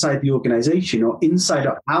outside the organization, or inside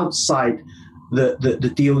or outside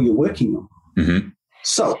the deal you're working on. Mm-hmm.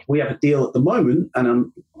 So we have a deal at the moment, and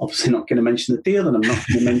I'm obviously not going to mention the deal, and I'm not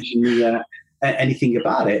going to mention anything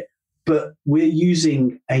about it, but we're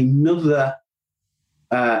using another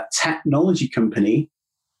technology company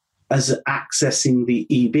as accessing the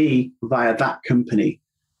EB via that company.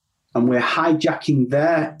 And we're hijacking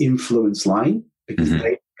their influence line because mm-hmm.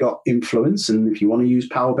 they've got influence. And if you want to use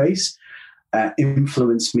Powerbase,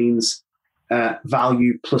 influence means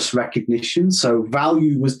value plus recognition. So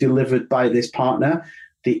value was delivered by this partner.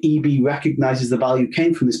 The EB recognizes the value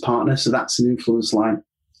came from this partner. So that's an influence line.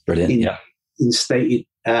 Brilliant. Instated,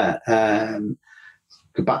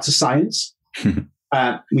 go back to science.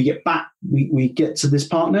 We get to this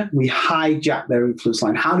partner, we hijack their influence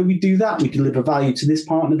line. How do we do that? We deliver value to this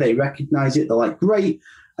partner, they recognize it, they're like, great,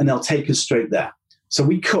 and they'll take us straight there. So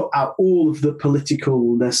we cut out all of the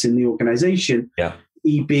politicalness in the organization. Yeah.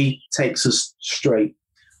 EB takes us straight.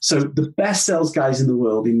 So the best sales guys in the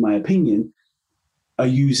world, in my opinion, are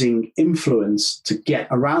using influence to get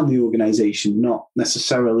around the organization, not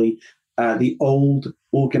necessarily the old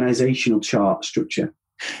organizational chart structure.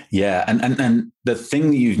 Yeah, and the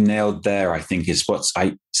thing that you've nailed there, I think, is what's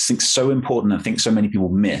I think so important. I think so many people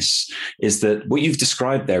miss is that what you've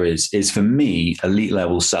described there is for me elite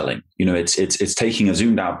level selling. You know, it's taking a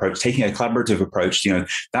zoomed out approach, taking a collaborative approach. You know,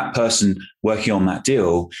 that person working on that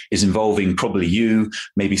deal is involving probably you,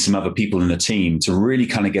 maybe some other people in the team, to really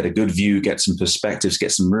kind of get a good view, get some perspectives,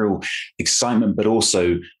 get some real excitement, but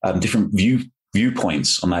also different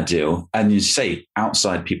viewpoints on that deal, and you say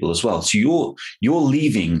outside people as well. So you're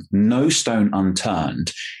leaving no stone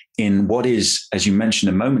unturned in what is, as you mentioned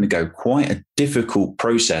a moment ago, quite a difficult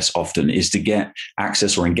process often is to get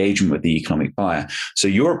access or engagement with the economic buyer. So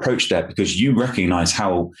your approach there, because you recognize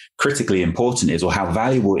how critically important it is or how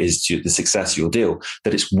valuable it is to the success of your deal,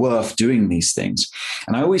 that it's worth doing these things.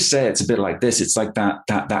 And I always say it's a bit like this. It's like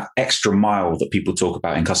that extra mile that people talk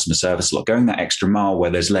about in customer service a lot, going that extra mile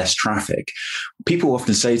where there's less traffic. People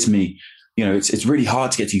often say to me, you know, it's really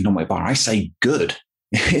hard to get to the economic buyer. I say, good.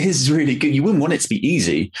 It is really good. You wouldn't want it to be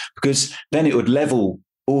easy, because then it would level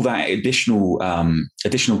all that additional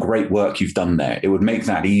great work you've done there. It would make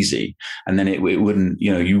that easy, and then it wouldn't,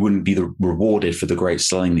 you know, you wouldn't be rewarded for the great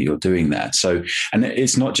selling that you're doing there. So, and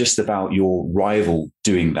it's not just about your rival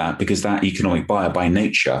doing that, because that economic buyer by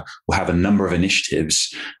nature will have a number of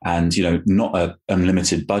initiatives and, you know, not an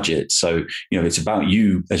unlimited budget. So, you know, it's about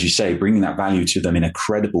you, as you say, bringing that value to them in a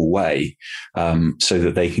credible way, so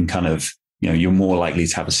that they can kind of, you know, you're more likely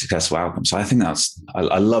to have a successful outcome. So I think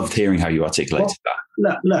I loved hearing how you articulated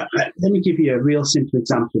that. Look, let me give you a real simple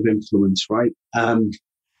example of influence, right?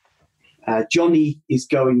 Johnny is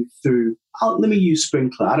going through, let me use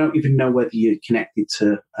Sprinklr. I don't even know whether you're connected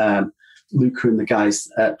to Luca and the guys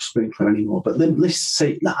at Sprinklr anymore, but let's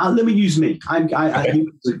say, let me use me. Okay.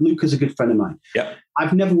 Luca's a good friend of mine. Yep.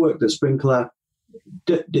 I've never worked at Sprinklr.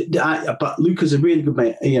 But Luca's a really good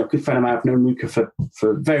mate, good friend of mine. I've known Luca for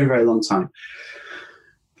a very, very long time.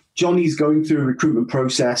 Johnny's going through a recruitment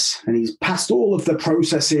process, and he's passed all of the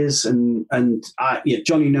processes. And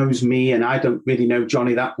Johnny knows me, and I don't really know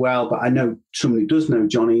Johnny that well, but I know someone who does know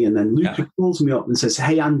Johnny. And then Luca calls me up and says,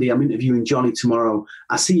 "Hey, Andy, I'm interviewing Johnny tomorrow.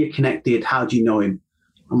 I see you're connected. How do you know him?"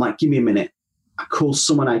 I'm like, "Give me a minute." I call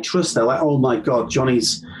someone I trust. They're like, "Oh my God,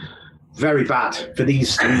 Johnny's very bad for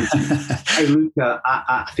these reasons." "Hey, Luca,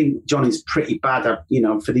 I think Johnny's pretty bad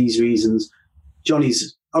for these reasons.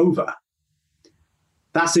 Johnny's over."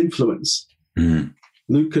 That's influence. Mm.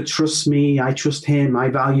 Luca trusts me. I trust him. I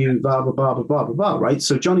value blah, blah, blah, blah, blah, blah, blah, right?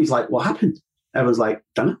 So Johnny's like, "What happened?" Everyone's like,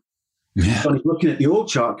 "Don't know." Yeah. Johnny's looking at the org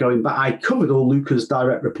chart going, "But I covered all Luca's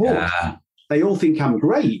direct reports. Yeah. They all think I'm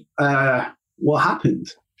great. What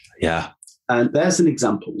happened?" Yeah. And there's an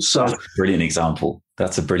example. So that's a brilliant example.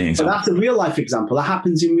 That's a brilliant example. But that's a real life example. That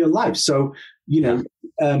happens in real life. So,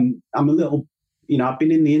 I'm a little, I've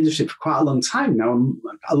been in the industry for quite a long time now.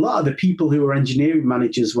 A lot of the people who were engineering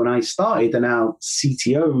managers when I started are now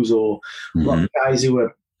CTOs, or a lot of guys who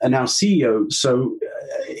are now CEOs. So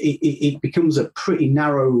it becomes a pretty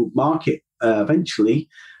narrow market eventually.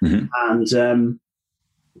 Mm-hmm. And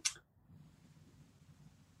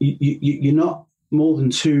you're not more than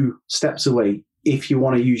 2 steps away if you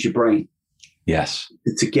want to use your brain. Yes.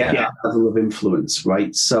 To get that level of influence,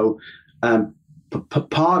 right? So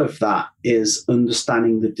part of that is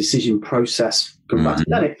understanding the decision process. Going back to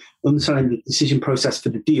that, understanding the decision process for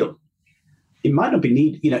the deal. It might not be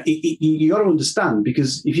needed. You got to understand,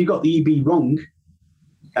 because if you got the EB wrong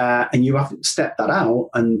and you haven't stepped that out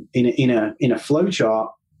and in a flow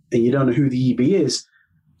chart, and you don't know who the EB is,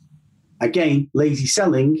 again, lazy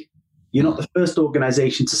selling. You're not the first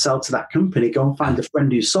organization to sell to that company. Go and find a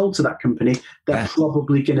friend who sold to that company. They're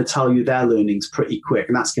probably going to tell you their learnings pretty quick,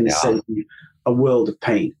 and that's going to save you a world of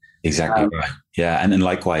pain. Exactly right. Yeah, and then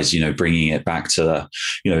likewise, bringing it back to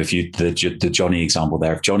the Johnny example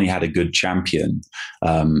there. If Johnny had a good champion,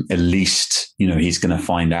 at least he's going to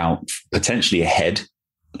find out potentially ahead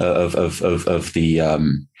of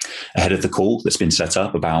the ahead of the call that's been set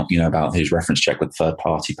up about his reference check with third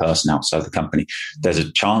party person outside the company. There's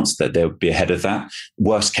a chance that they'll be ahead of that.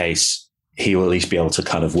 Worst case, he will at least be able to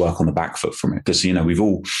kind of work on the back foot from it, because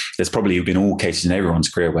there's probably been all cases in everyone's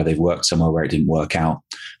career where they've worked somewhere where it didn't work out,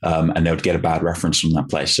 and they would get a bad reference from that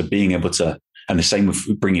place. So being able to, and the same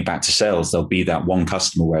with bringing it back to sales, there'll be that one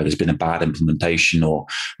customer where there's been a bad implementation or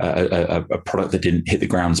a product that didn't hit the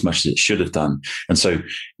ground as much as it should have done. And so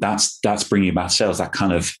that's bringing it back to sales, that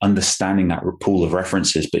kind of understanding that pool of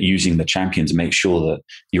references, but using the champion to make sure that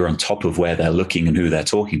you're on top of where they're looking and who they're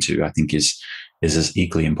talking to, I think is as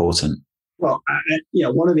equally important. Well,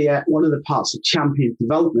 one of the parts of champion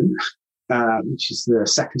development, which is the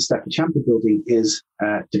second step of champion building, is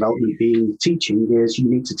development being teaching, is you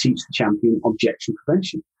need to teach the champion objection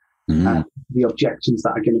prevention. the objections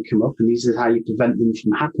that are going to come up, and these are how you prevent them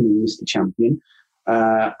from happening, Mr. Champion.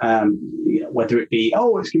 Whether it be,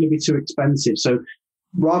 it's going to be too expensive. So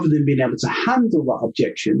rather than being able to handle that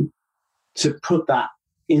objection, to put that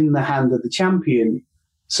in the hand of the champion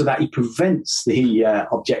so that he prevents the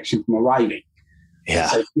objection from arriving. Yeah.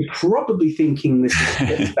 So you're probably thinking this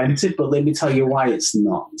is expensive, but let me tell you why it's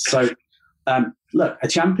not. So look, a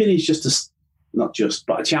champion is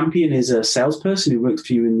a champion is a salesperson who works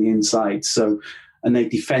for you in the inside. So, and they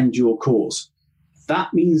defend your cause.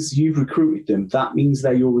 That means you've recruited them. That means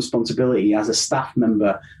they're your responsibility as a staff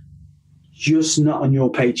member, just not on your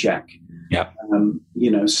paycheck. Yeah.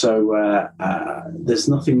 So there's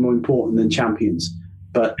nothing more important than champions.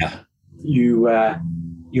 But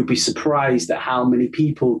you'll be surprised at how many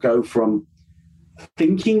people go from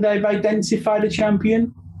thinking they've identified a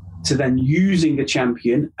champion to then using a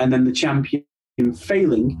champion, and then the champion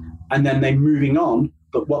failing, and then they're moving on.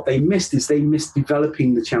 But what they missed is they missed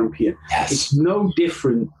developing the champion. Yes. It's no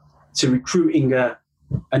different to recruiting a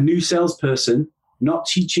new salesperson, not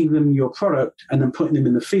teaching them your product, and then putting them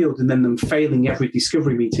in the field, and then them failing every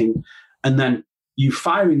discovery meeting, and then you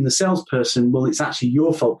firing the salesperson. Well, it's actually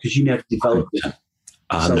your fault because you never developed it.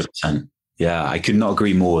 100%. Yeah, I could not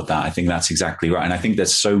agree more with that. I think that's exactly right. And I think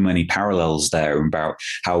there's so many parallels there about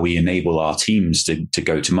how we enable our teams to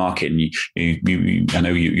go to market. And I know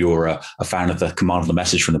you're a fan of the command of the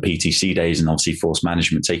message from the PTC days, and obviously force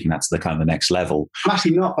management, taking that to the kind of the next level. I'm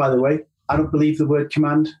actually not, by the way. I don't believe the word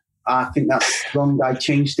command. I think that's wrong. I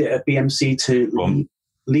changed it at BMC to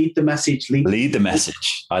lead the message. Lead the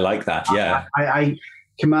message. I like that. Yeah. I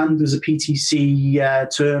command was a PTC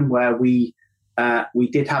term where we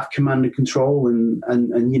did have command and control, and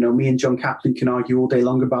me and John Kaplan can argue all day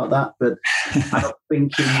long about that, but I don't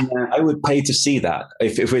think I would pay to see that.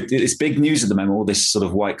 If it's big news at the moment, all this sort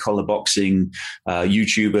of white collar boxing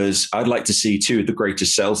YouTubers, I'd like to see two of the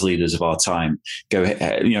greatest sales leaders of our time go.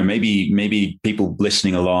 Maybe people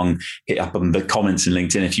listening along, hit up on the comments in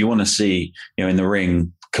LinkedIn if you want to see, in the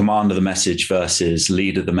ring, command of the message versus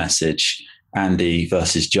lead of the message, Andy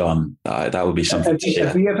versus John. That would be something.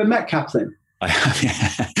 Have you ever met Kaplan? I have,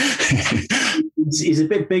 yeah. He's a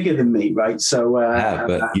bit bigger than me, right? So,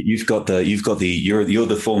 but you're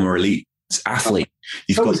the former elite athlete.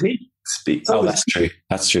 That's true.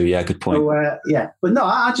 That's true. Yeah, good point. So, but no,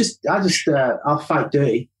 I'll fight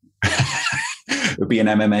dirty. It would be an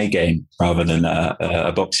MMA game rather than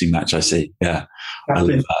a boxing match. I see. Yeah,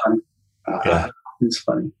 Kaplan's funny. It's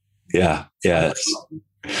funny. Yeah.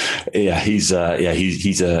 Yeah, he's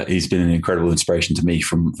been an incredible inspiration to me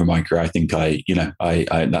from my career. I think I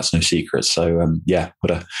that's no secret. So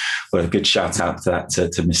what a good shout out to that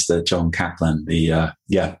to Mr. John Kaplan, the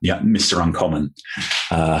Mr. Uncommon,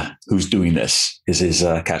 who's doing this is his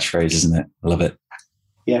catchphrase, isn't it? I love it.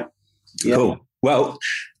 Yeah. Cool. Well,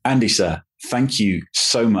 Andy, sir, thank you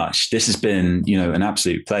so much. This has been, an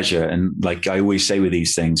absolute pleasure. And like I always say with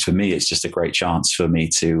these things, for me, it's just a great chance for me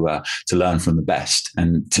to learn from the best.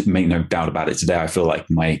 And to make no doubt about it, today I feel like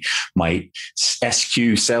my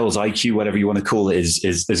SQ, sales IQ, whatever you want to call it,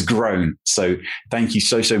 is grown. So thank you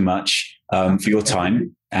so much for your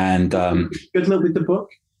time. And good luck with the book.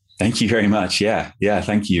 Thank you very much. Yeah.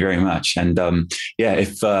 Thank you very much. And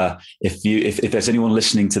if there's anyone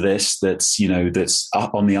listening to this that's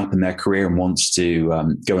up on the up in their career and wants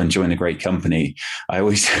to go and join a great company, I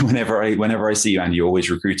always whenever I see you, Andy, you're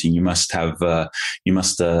always recruiting. You must have you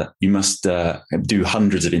must do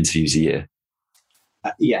hundreds of interviews a year.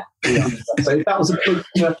 Yeah. So if that was a book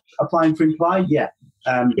applying for Imply,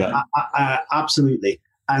 absolutely.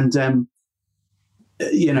 And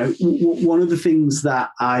one of the things that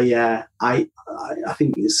I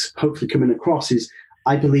think is hopefully coming across is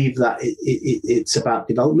I believe that it's about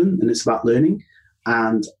development and it's about learning,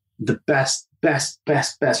 and the best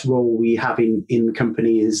role we have in the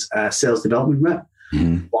company is sales development rep.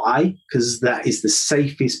 Mm-hmm. Why? Because that is the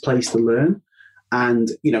safest place to learn.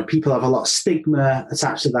 And, people have a lot of stigma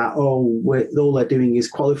attached to that. All they're doing is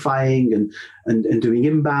qualifying and doing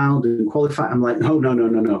inbound and qualifying. I'm like,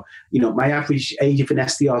 no. My average age of an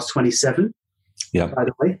SDR is 27. Yeah. By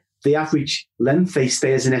the way, the average length they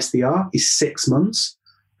stay as an SDR is 6 months,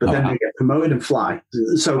 but then they get promoted and fly.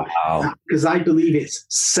 So, because I believe it's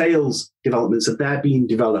sales development, so they're being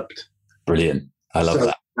developed. Brilliant. I love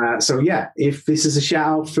that. If this is a shout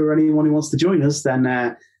out for anyone who wants to join us, then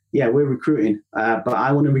we're recruiting, but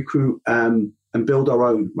I want to recruit and build our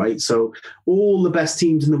own, right? So all the best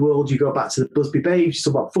teams in the world, you go back to the Busby Babes, you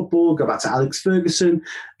talk about football, go back to Alex Ferguson,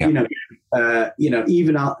 even though I'm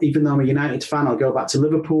a United fan, I'll go back to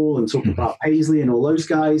Liverpool and talk about Paisley and all those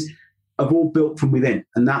guys. are all built from within,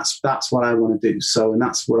 and that's what I want to do. So, and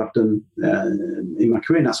that's what I've done in my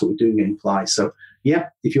career, and that's what we're doing at Imply. So, yeah,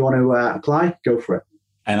 if you want to apply, go for it.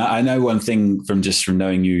 And I know one thing from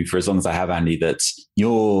knowing you for as long as I have, Andy, that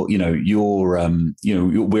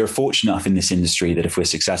we're fortunate enough in this industry that if we're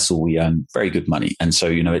successful, we earn very good money. And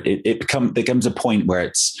so, it becomes a point where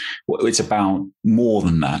it's about more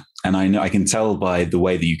than that. And I know I can tell by the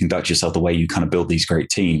way that you conduct yourself, the way you kind of build these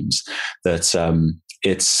great teams, that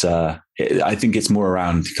I think it's more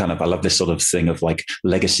around kind of, I love this sort of thing of like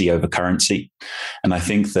legacy over currency. And I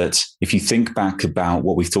think that if you think back about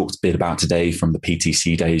what we've talked a bit about today, from the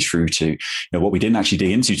PTC days through to, what we didn't actually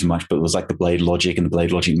dig into too much, but it was like the Blade Logic and the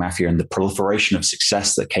Blade Logic Mafia and the proliferation of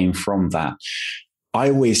success that came from that. I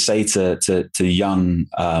always say to young,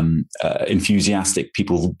 enthusiastic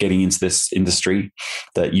people getting into this industry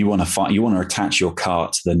that you want to attach your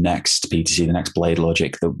cart to the next PTC, the next Blade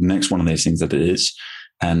Logic, the next one of those things that it is.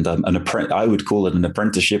 And I would call it an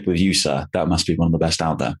apprenticeship with you, sir. That must be one of the best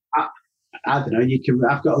out there. I don't know.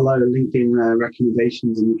 I've got a lot of LinkedIn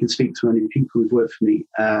recommendations, and you can speak to any people who've worked for me.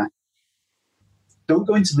 Don't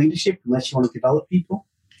go into leadership unless you want to develop people.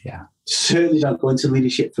 Yeah. Certainly don't go into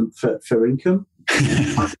leadership for income.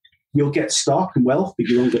 You'll get stock and wealth, but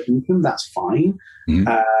you won't get income. That's fine. Mm-hmm.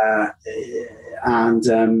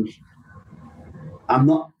 I'm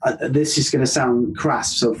not. This is going to sound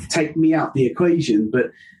crass, so take me out the equation.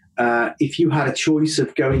 But if you had a choice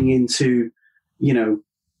of going into,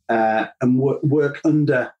 and work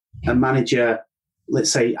under a manager,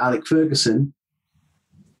 let's say Alec Ferguson,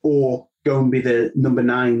 or go and be the number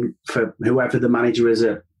 9 for whoever the manager is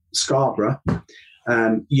at Scarborough.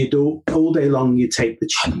 You do all day long. You take the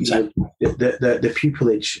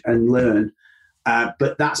pupillage and learn,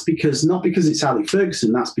 but that's not because it's Alec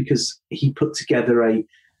Ferguson. That's because he put together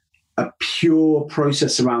a pure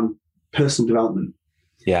process around personal development.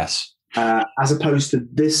 Yes, as opposed to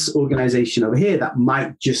this organization over here that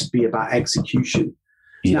might just be about execution.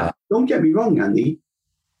 Yeah. Now, don't get me wrong, Andy.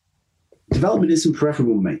 Development isn't for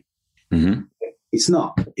everyone, mate. Mm-hmm. It's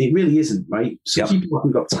not. It really isn't, right? Some people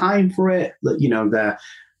haven't got time for it. They're,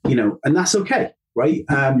 and that's okay, right?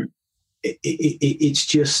 It's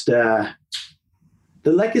just the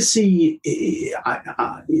legacy.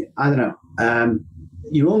 I don't know.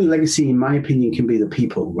 Your only legacy, in my opinion, can be the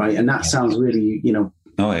people, right? And that sounds really, No,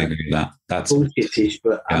 I agree with that. That's bullshitish,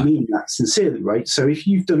 but I mean that sincerely, right? So if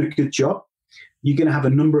you've done a good job, you're going to have a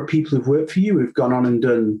number of people who've worked for you who've gone on and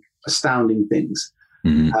done astounding things.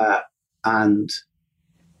 Mm-hmm. And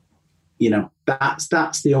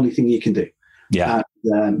that's the only thing you can do. Yeah.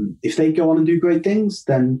 If they go on and do great things,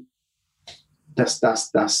 then that's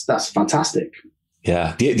fantastic.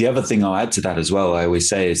 Yeah. The other thing I'll add to that as well, I always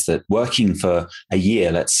say, is that working for a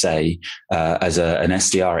year, let's say, as an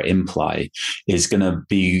SDR at Imply, is going to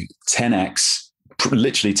be 10x.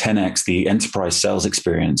 Literally 10x the enterprise sales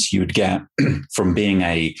experience you would get from being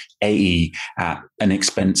a AE at an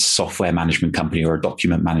expense software management company or a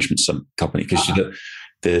document management company, because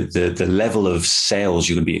the level of sales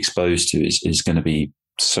you're going to be exposed to is going to be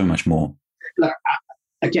so much more. Look,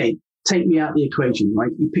 again, take me out the equation,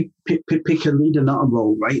 right? You pick a leader, not a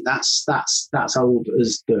role, right? That's old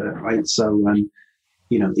as dirt, right? So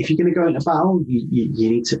if you're going to go into battle,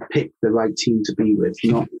 you need to pick the right team to be with,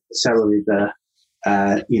 not necessarily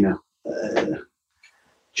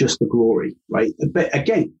just the glory, right? But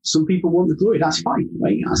again, some people want the glory. That's fine,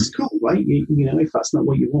 right? That's cool, right? If that's not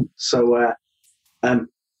what you want. So to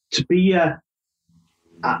be,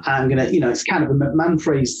 I'm gonna, it's kind of a McMahon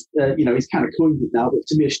phrase. He's kind of coined it now. But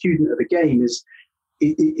to be a student of the game is,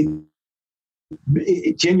 it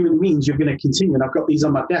genuinely means you're going to continue. And I've got these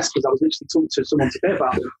on my desk because I was literally talking to someone today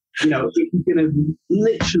about them. If you're going to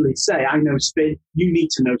literally say, "I know spin," you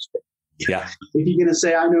need to know spin. Yeah. If you're going to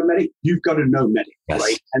say, "I know medic," you've got to know medic, yes.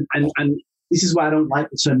 Right? And this is why I don't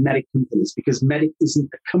like the term medic companies, because medic isn't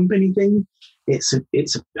a company thing. It's a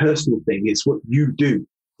personal thing. It's what you do.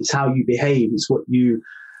 It's how you behave. It's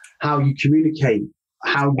how you communicate,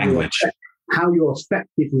 how you're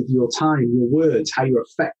effective with your time, your words, how you're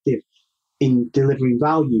effective in delivering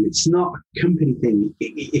value. It's not a company thing.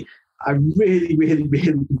 I really, really,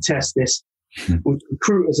 really detest this.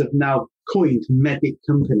 Recruiters have now coined medic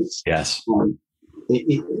companies. Yes.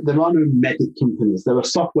 There are no medic companies. There are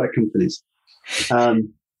software companies. That's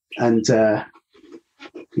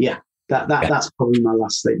probably my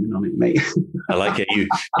last statement on it, mate. I like it.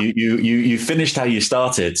 You finished how you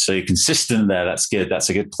started, so you're consistent there. That's good. That's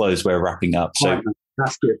a good close. We're wrapping up. So right,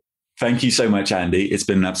 that's good. Thank you so much, Andy. It's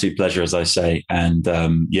been an absolute pleasure, as I say. And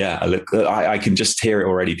I can just hear it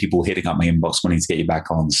already. People hitting up my inbox wanting to get you back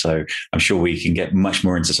on. So I'm sure we can get much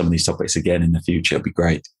more into some of these topics again in the future. It'd be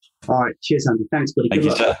great. All right. Cheers, Andy. Thanks, buddy. Thank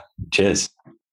Good you, luck. sir. Cheers.